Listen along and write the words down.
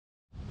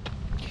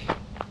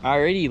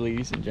Alrighty,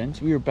 ladies and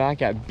gents, we are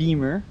back at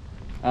Beamer.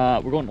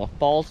 We're going to the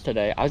falls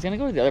today. I was gonna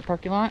go to the other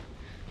parking lot,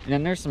 and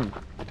then there's some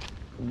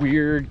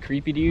weird,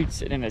 creepy dude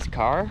sitting in his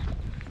car.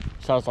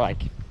 So I was like,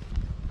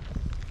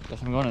 guess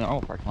I'm going to the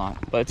normal parking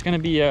lot. But it's gonna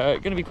be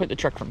quite the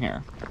trek from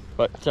here.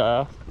 But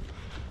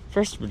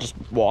first, we're just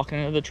walking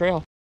into the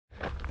trail.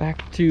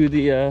 Back to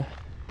the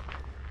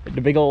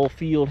big old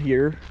field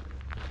here.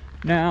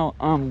 Now,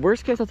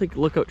 worst case, I'll take a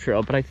lookout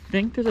trail, but I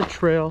think there's a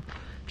trail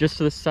just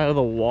to the side of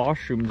the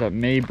washroom that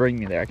may bring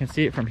me there. I can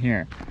see it from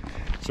here.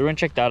 So we're gonna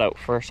check that out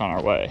first on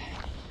our way.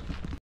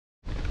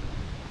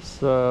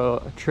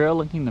 So, a trail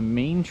linking the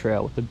main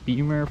trail with the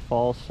Beamer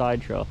Falls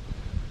side trail.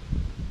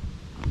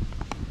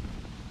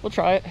 We'll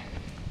try it.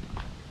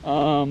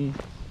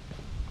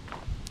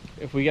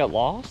 If we get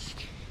lost,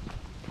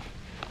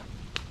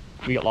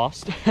 we get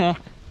lost. I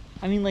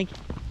mean, like,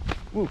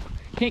 ooh,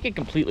 can't get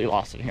completely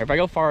lost in here. If I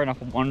go far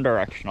enough in one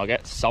direction, I'll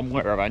get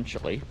somewhere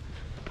eventually.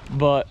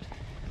 But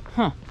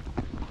huh,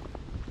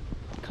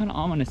 kind of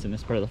ominous in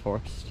this part of the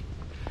forest.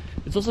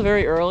 It's also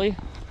very early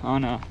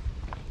on a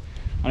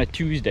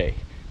Tuesday,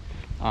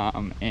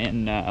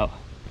 in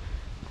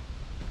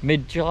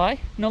mid-July,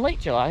 no, late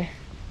July.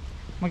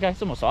 Oh my God,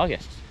 it's almost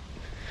August.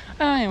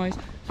 Anyways,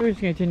 so we're just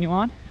gonna continue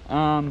on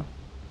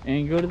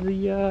and go to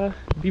the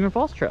Beamer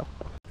Falls Trail.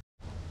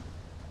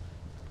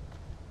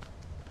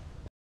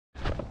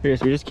 Here,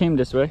 so we just came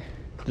this way.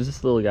 There's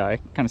this little guy,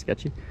 kind of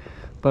sketchy,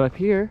 but up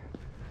here,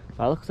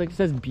 that looks like it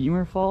says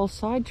Beamer Falls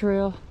Side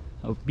Trail.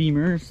 Oh,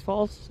 Beamer's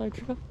Falls Side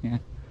Trail? Yeah.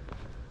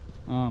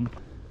 I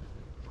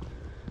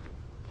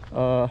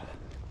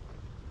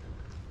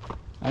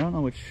don't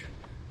know which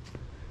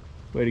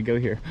way to go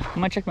here. I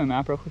might check my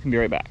map real quick and be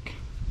right back.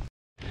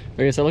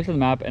 Okay, so I looked at the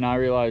map and I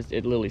realized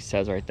it literally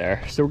says right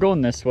there. So we're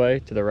going this way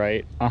to the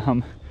right.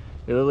 It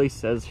literally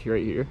says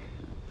right here,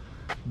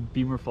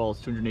 Beamer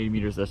Falls 280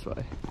 meters this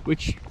way,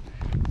 which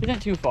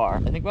isn't too far.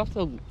 I think we'll have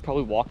to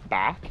probably walk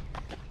back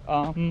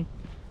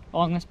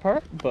along this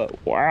part,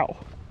 but wow,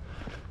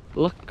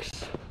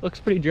 looks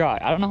pretty dry.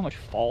 I don't know how much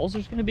falls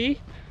there's gonna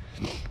be,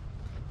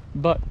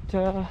 but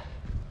we're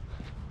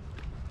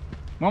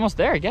almost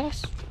there, I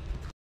guess.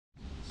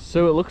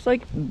 So it looks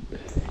like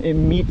it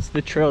meets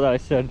the trail that I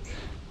said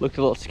looked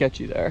a little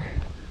sketchy there,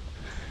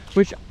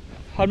 which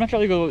I'd much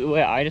rather go the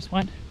way I just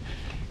went,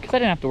 because I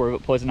didn't have to worry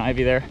about poison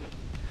ivy there.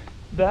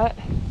 That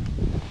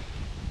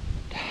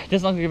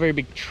doesn't look like a very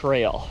big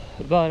trail,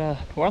 but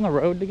we're on the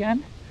road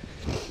again.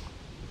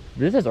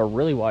 This is a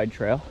really wide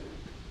trail.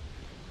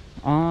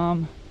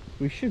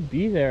 We should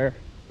be there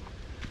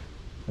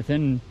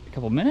within a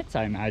couple minutes,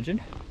 I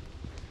imagine.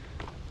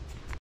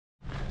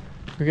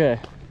 Okay,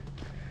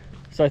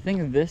 so I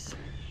think this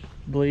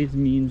blaze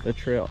means the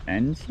trail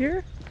ends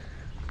here.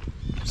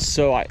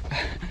 So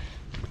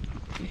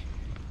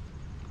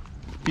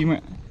Beamer,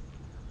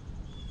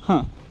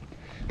 huh?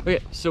 Okay,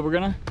 so we're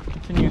gonna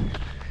continue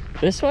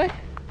this way.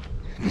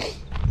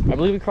 I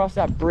believe we crossed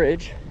that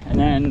bridge, and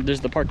then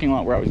there's the parking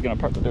lot where I was gonna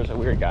park, but there's a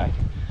weird guy.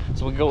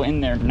 So we'll go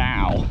in there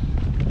now.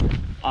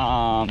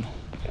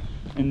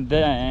 And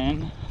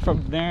then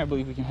from there, I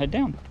believe we can head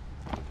down.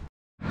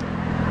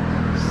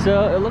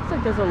 So it looks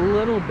like there's a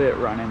little bit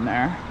running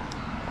there.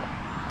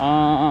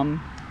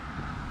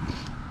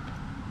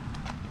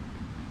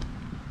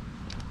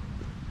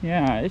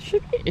 Yeah, it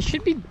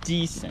should be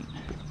decent.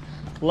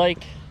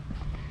 Like,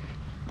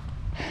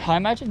 I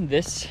imagine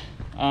this,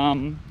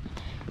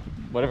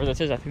 whatever this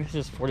is, I think this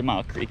is 40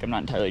 Mile Creek, I'm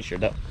not entirely sure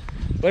though.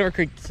 Whatever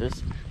creek this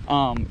is,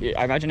 I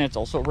imagine it's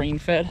also rain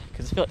fed,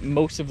 because I feel like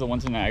most of the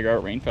ones in Niagara are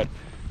rain fed.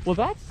 Well,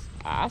 that's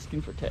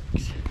asking for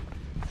ticks.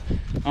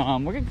 We're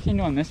gonna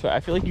continue on this way. I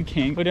feel like you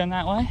can go down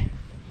that way,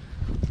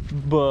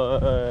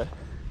 but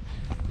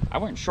I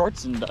wearing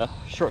shorts and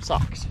short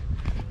socks,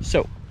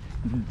 so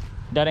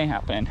that ain't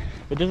happening.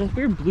 But there's this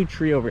weird blue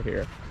tree over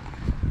here,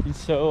 and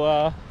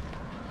so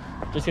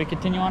just gonna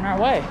continue on our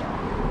way.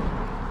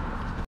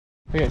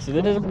 Okay, so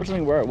this is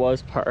unfortunately where it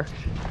was parked.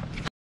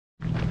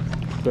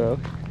 So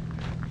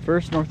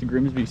first north of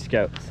Grimsby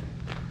Scouts.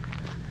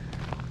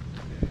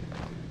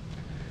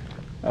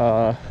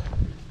 I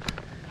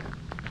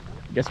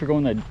guess we're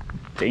going the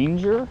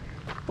danger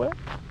way.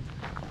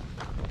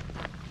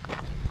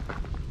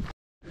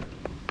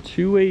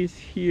 Two ways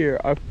here.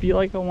 I feel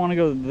like I want to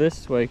go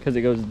this way because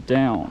it goes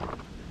down.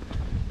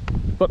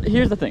 But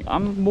here's the thing,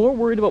 I'm more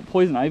worried about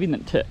poison ivy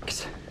than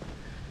ticks.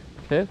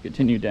 Okay,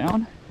 continue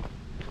down.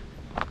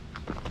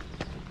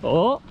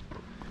 Oh,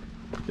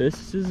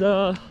 this is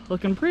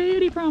looking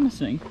pretty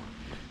promising.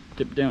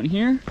 Dip down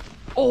here.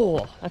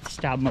 Oh, that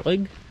stabbed my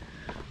leg.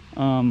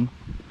 Huh.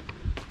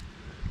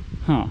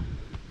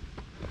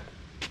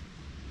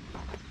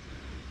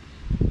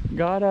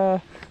 Got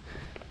a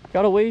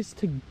ways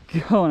to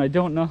go, and I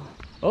don't know.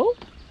 Oh,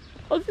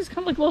 there's kind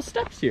of like little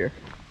steps here.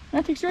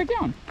 That takes you right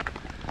down.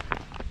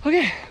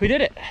 Okay, we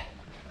did it.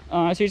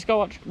 So you just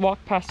gotta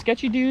walk past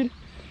Sketchy Dude,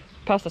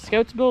 past the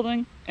Scouts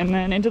building, and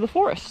then into the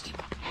forest.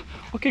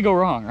 What could go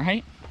wrong,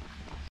 right?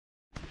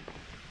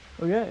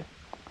 Okay,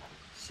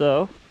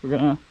 so we're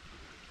gonna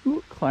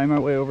climb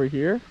our way over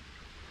here.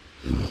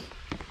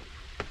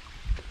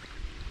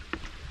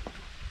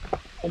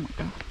 my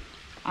god.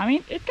 I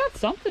mean, it got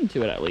something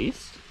to it at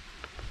least.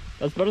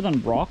 That's better than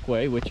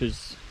Brockway, which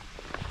is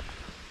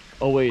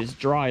always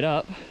dried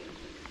up.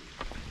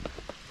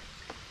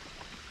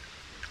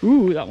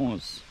 Ooh, that one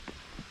was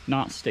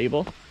not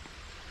stable.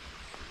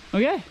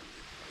 Okay.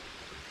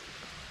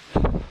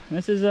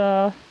 This is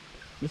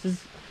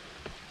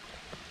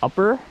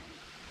Upper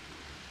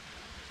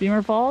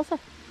Beamer Falls,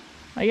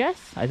 I guess.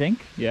 I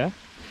think, yeah.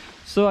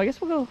 So I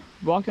guess we'll go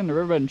walk down the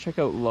riverbed and check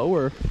out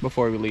Lower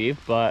before we leave,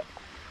 but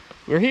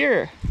we're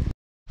here.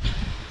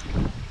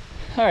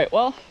 All right,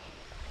 well,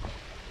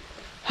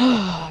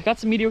 I got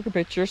some mediocre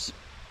pictures,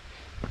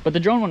 but the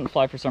drone wouldn't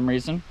fly for some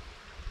reason.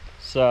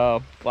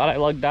 So glad I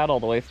lugged that all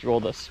the way through all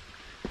this.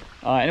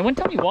 And it wouldn't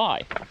tell me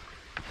why.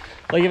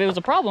 Like if it was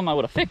a problem, I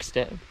would have fixed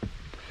it,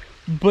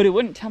 but it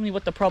wouldn't tell me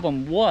what the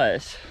problem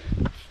was.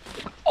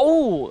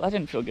 Oh, that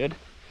didn't feel good.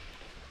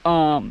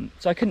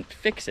 So I couldn't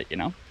fix it, you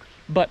know.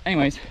 But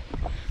anyways,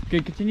 we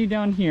can continue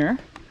down here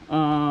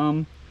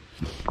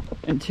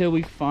until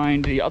we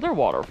find the other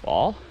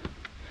waterfall.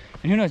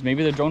 And who knows,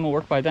 maybe the drone will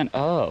work by then.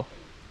 Oh,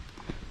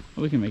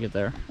 well, we can make it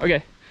there.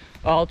 Okay,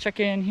 I'll check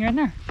in here and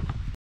there.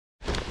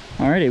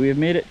 Alrighty, we have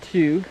made it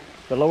to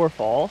the Lower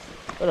Falls,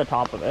 or the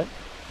top of it.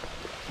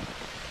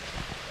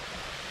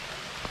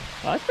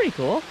 Oh, that's pretty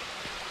cool.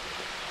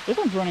 This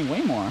one's running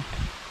way more.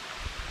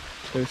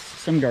 There's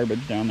some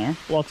garbage down there.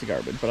 Lots of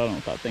garbage, but I don't know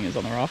what that thing is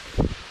on the rock.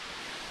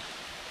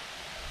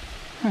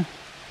 Huh.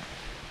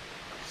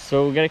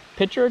 So we'll get a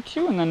picture or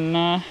two and then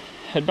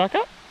head back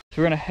up.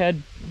 So we're gonna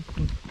head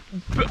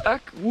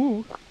back.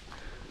 Woo.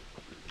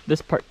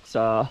 This part's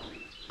a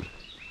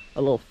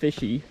little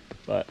fishy,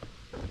 but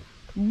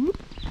whoop.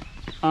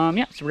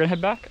 Yeah, so we're gonna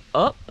head back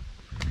up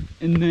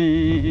and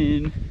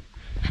then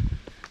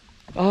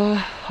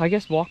I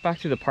guess walk back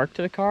through the park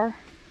to the car.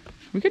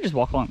 We could just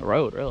walk along the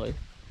road, really.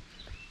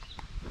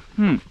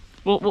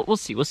 We'll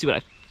see. We'll see what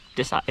I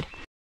decide.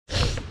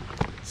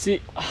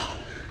 See,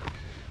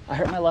 I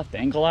hurt my left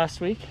ankle last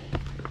week.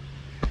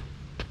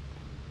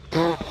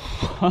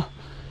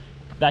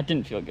 That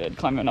didn't feel good,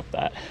 climbing up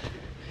that.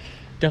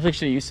 Definitely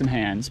should have used some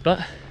hands,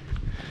 but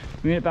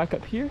we made it back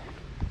up here.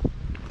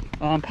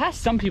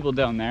 Past some people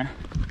down there.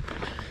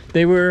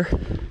 They were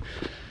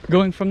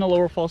going from the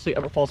Lower Falls to the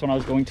Upper Falls when I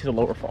was going to the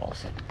Lower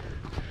Falls.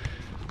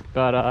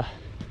 But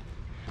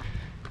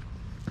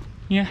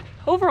yeah,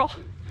 overall,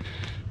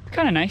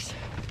 kind of nice.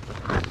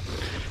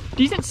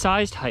 Decent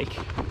sized hike.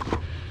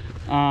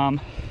 I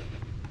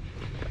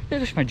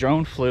wish my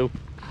drone flew.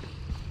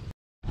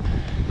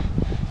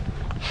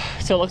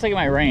 So it looks like it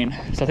might rain.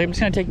 So I think I'm just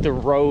gonna take the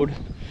road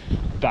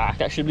back.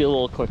 That should be a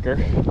little quicker.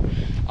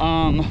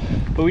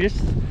 But we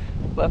just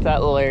left that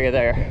little area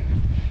there.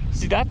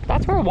 See,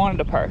 that's where I wanted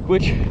to park,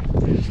 which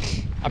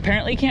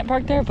apparently you can't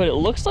park there, but it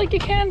looks like you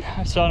can.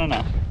 So I don't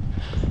know.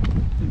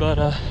 But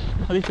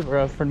at least we're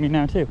out in front of me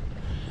now too.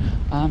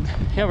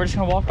 Yeah, we're just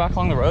gonna walk back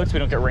along the road so we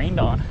don't get rained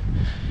on,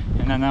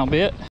 and then that'll be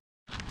it.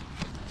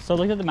 So I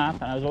looked at the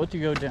map and I was about to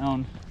go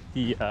down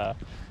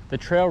the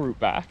trail route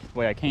back the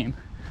way I came,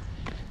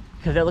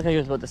 because it looked like it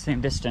was about the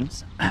same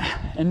distance.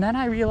 And then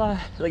I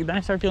realized, like, then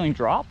I started feeling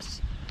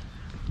drops.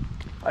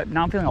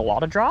 Now I'm feeling a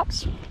lot of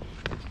drops,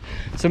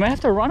 so I might have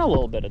to run a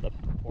little bit of the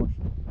portion.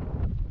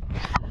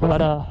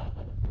 But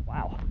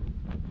wow,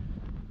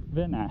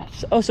 very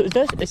nice. Oh, so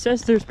it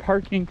says there's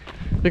parking,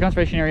 the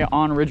conservation area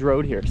on Ridge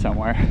Road here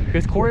somewhere,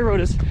 because Quarry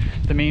Road is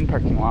the main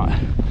parking lot.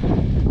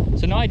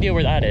 So no idea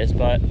where that is,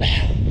 but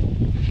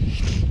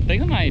I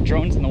think my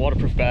drone's in the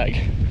waterproof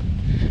bag.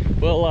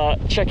 We'll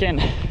check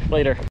in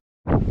later.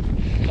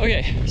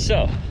 Okay,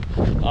 so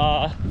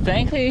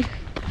thankfully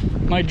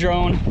my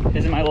drone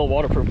is in my little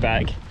waterproof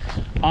bag,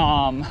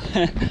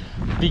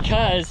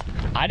 because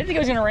I didn't think it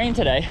was gonna rain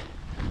today.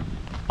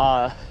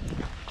 I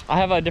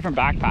have a different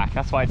backpack,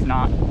 that's why it's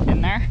not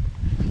in there.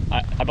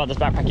 I bought this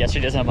backpack yesterday.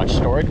 It doesn't have much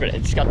storage, but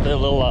it's got the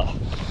little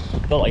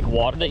the like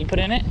water that you put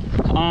in it.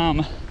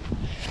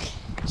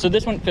 So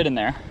this wouldn't fit in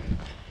there,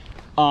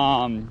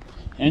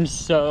 and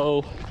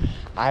so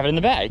I have it in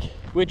the bag,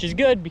 which is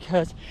good,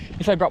 because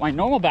if I brought my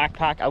normal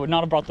backpack, I would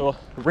not have brought the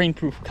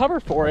rainproof cover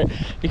for it,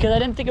 because I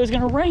didn't think it was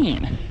gonna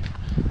rain.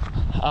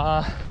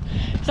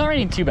 It's not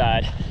raining too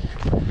bad,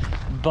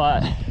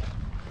 but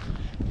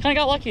kind of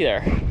got lucky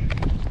there.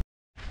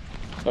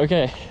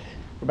 Okay,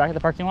 we're back at the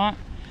parking lot,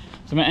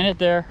 so I'm gonna end it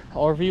there.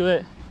 I'll review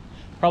it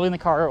probably in the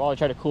car while I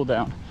try to cool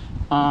down.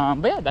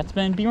 But yeah, that's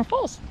been Beamer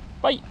Falls.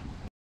 Bye.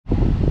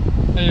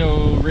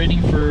 Heyo,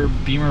 rating for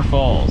Beamer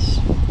Falls.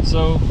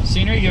 So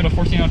scenery, give it a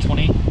 14 out of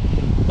 20.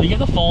 You get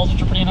the falls,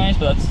 which are pretty nice,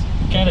 but that's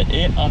kind of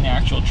it on the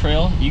actual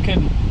trail. You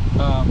could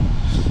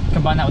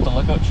combine that with the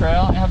lookout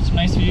trail and have some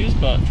nice views,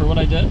 but for what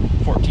I did,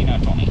 14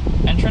 out of 20.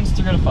 Entrance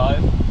 3 out of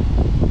 5.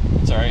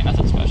 It's alright,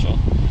 nothing special.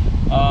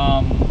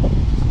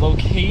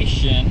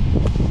 Location,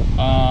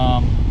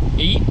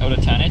 8 out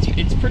of 10.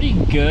 It's pretty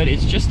good.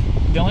 It's just,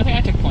 the only thing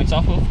I took points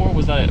off of for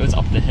was that it was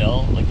up the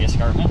hill, like the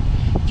escarpment,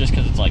 just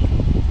because it's like,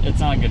 it's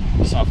not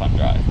a fun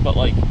drive, but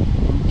like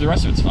the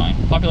rest of it's fine.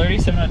 Popularity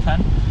 7 out of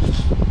 10.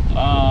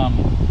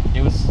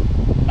 It was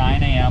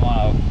 9 a.m.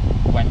 on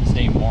a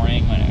Wednesday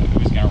morning when it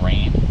was gonna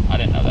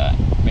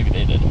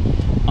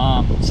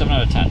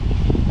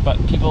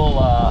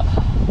people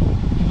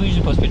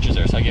usually post pictures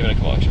there, so I gave it a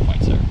couple extra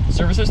points there.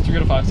 Services 3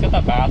 out of 5. It's got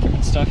that bathroom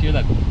and stuff here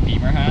that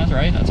Beamer has,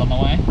 right? That's on the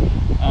way.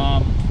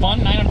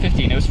 Fun 9 out of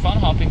 15. It was fun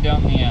hopping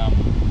down the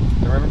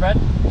riverbed,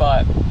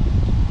 but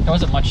there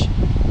wasn't much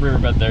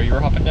riverbed there you were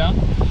hopping down.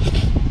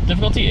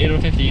 Difficulty 8 out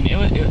of 15.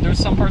 There was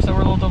some parts that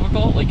were a little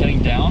difficult, like getting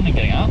down and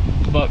getting up,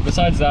 but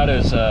besides that, it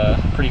was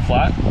pretty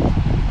flat.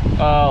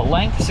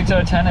 Length 6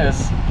 out of 10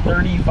 is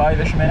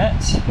 35-ish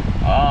minutes.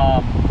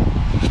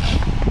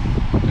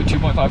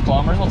 2.5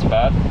 kilometers, wasn't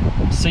bad.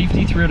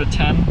 Safety 3 out of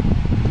 10.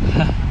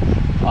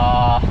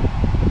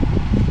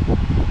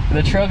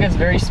 The trail gets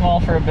very small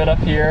for a bit up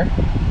here,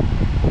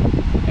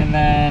 and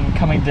then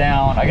coming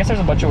down, I guess there's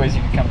a bunch of ways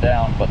you can come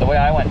down, but the way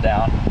I went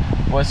down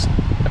was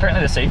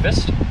apparently the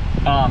safest.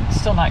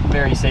 Still not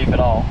very safe at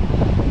all.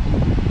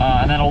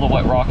 And then all the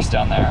wet rocks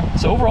down there.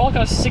 So overall, I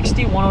got a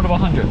 61 out of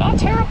 100. Not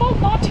terrible,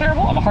 not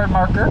terrible. I'm a hard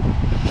marker,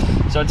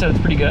 so I'd say it's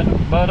pretty good.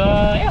 But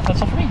yeah,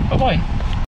 that's all for me. Bye-bye.